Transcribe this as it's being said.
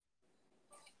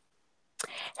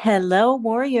Hello,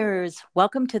 warriors.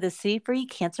 Welcome to the Sea Free,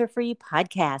 Cancer Free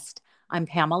podcast. I'm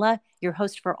Pamela, your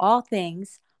host for all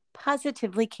things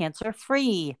positively cancer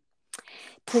free.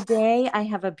 Today, I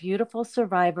have a beautiful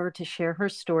survivor to share her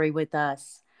story with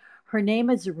us. Her name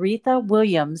is Retha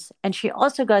Williams, and she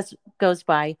also goes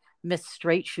by Miss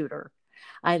Straight Shooter.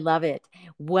 I love it.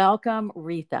 Welcome,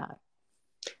 Retha.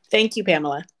 Thank you,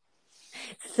 Pamela.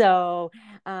 So,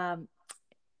 um,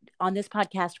 on this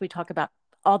podcast, we talk about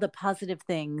all the positive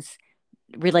things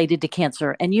related to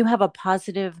cancer, and you have a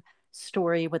positive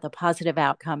story with a positive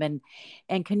outcome.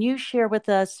 And can you share with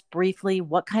us briefly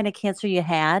what kind of cancer you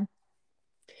had?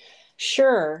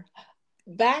 Sure.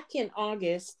 Back in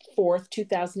August 4th,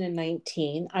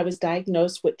 2019, I was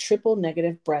diagnosed with triple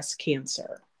negative breast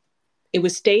cancer. It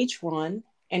was stage 1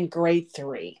 and grade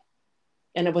 3,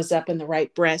 and it was up in the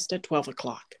right breast at 12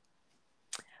 o'clock.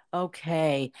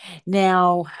 Okay.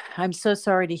 Now, I'm so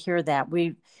sorry to hear that.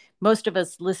 Most of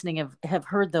us listening have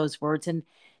heard those words. And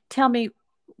tell me,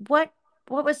 what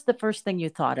what was the first thing you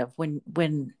thought of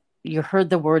when you heard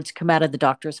the words come out of the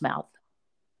doctor's mouth?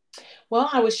 Well,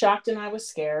 I was shocked and I was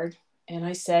scared. And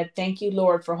I said, "Thank you,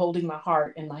 Lord, for holding my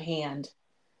heart in my hand,"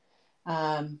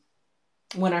 um,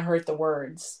 when I heard the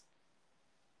words.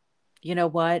 You know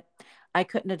what? I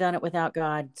couldn't have done it without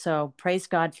God. So praise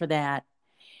God for that.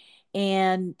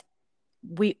 And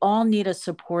we all need a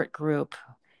support group.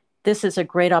 This is a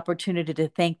great opportunity to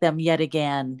thank them yet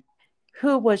again.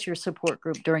 Who was your support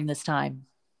group during this time?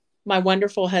 My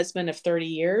wonderful husband of 30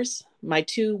 years, my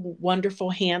two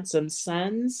wonderful, handsome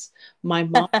sons, my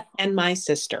mom, and my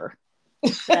sister.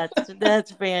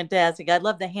 That's fantastic. I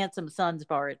love the handsome sons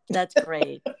part. That's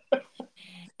great.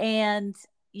 And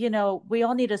we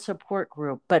all need a support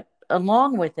group, but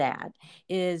along with that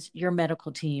is your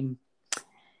medical team.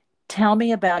 Tell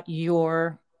me about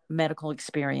your medical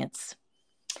experience.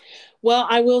 Well,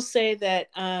 I will say that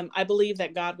I believe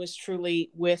that God was truly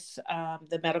with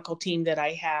the medical team that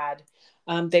I had.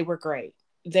 They were great.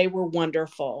 They were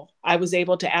wonderful. I was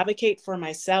able to advocate for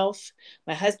myself.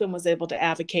 My husband was able to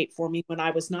advocate for me when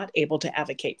I was not able to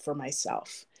advocate for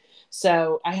myself.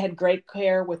 So I had great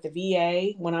care with the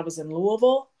VA when I was in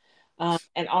Louisville,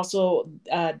 and also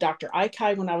Dr.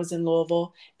 Ikai when I was in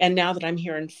Louisville. And now that I'm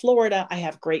here in Florida, I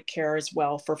have great care as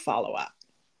well for follow up.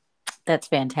 That's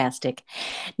fantastic.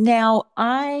 Now,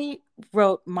 I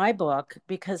wrote my book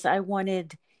because I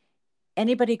wanted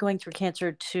anybody going through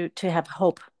cancer to have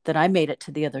hope that I made it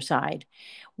to the other side.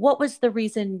 What was the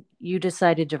reason you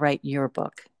decided to write your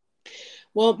book?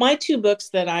 Well, my two books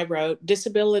that I wrote,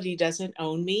 Disability Doesn't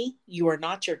Own Me, You Are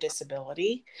Not Your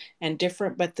Disability, and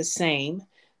Different But the Same.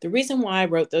 The reason why I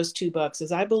wrote those two books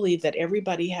is I believe that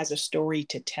everybody has a story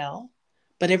to tell,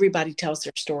 but everybody tells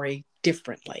their story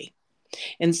differently.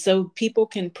 And so people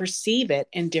can perceive it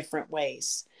in different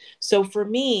ways. So for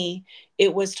me,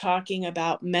 it was talking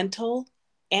about mental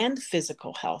and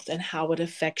physical health and how it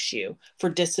affects you, for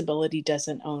Disability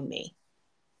Doesn't Own Me.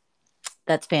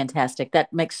 That's fantastic.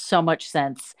 That makes so much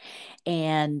sense.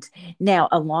 And now,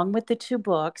 along with the two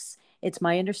books, it's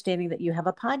my understanding that you have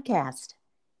a podcast.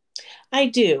 I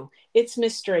do. It's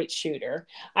Miss Straight Shooter.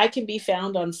 I can be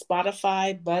found on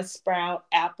Spotify, Buzzsprout,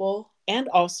 Apple, and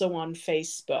also on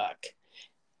Facebook.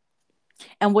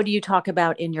 And what do you talk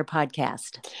about in your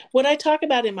podcast? What I talk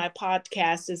about in my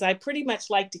podcast is I pretty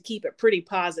much like to keep it pretty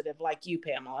positive, like you,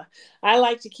 Pamela. I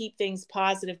like to keep things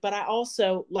positive, but I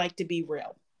also like to be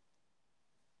real.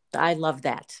 I love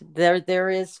that. There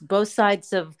is both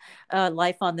sides of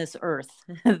life on this earth,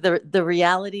 the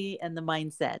reality and the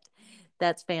mindset.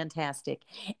 That's fantastic.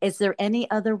 Is there any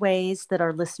other ways that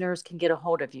our listeners can get a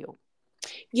hold of you?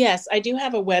 Yes, I do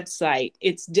have a website.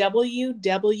 It's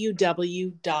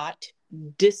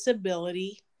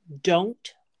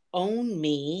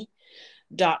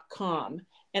www.disabilitydon'townme.com.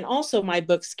 And also, my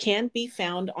books can be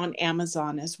found on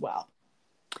Amazon as well.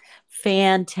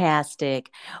 Fantastic.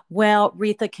 Well,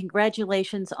 Retha,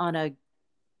 congratulations on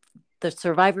the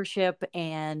survivorship,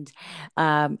 and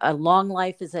a long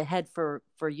life is ahead for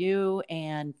you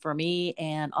and for me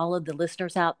and all of the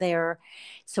listeners out there.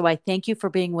 So I thank you for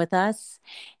being with us.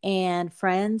 And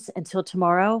friends, until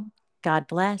tomorrow, God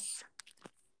bless.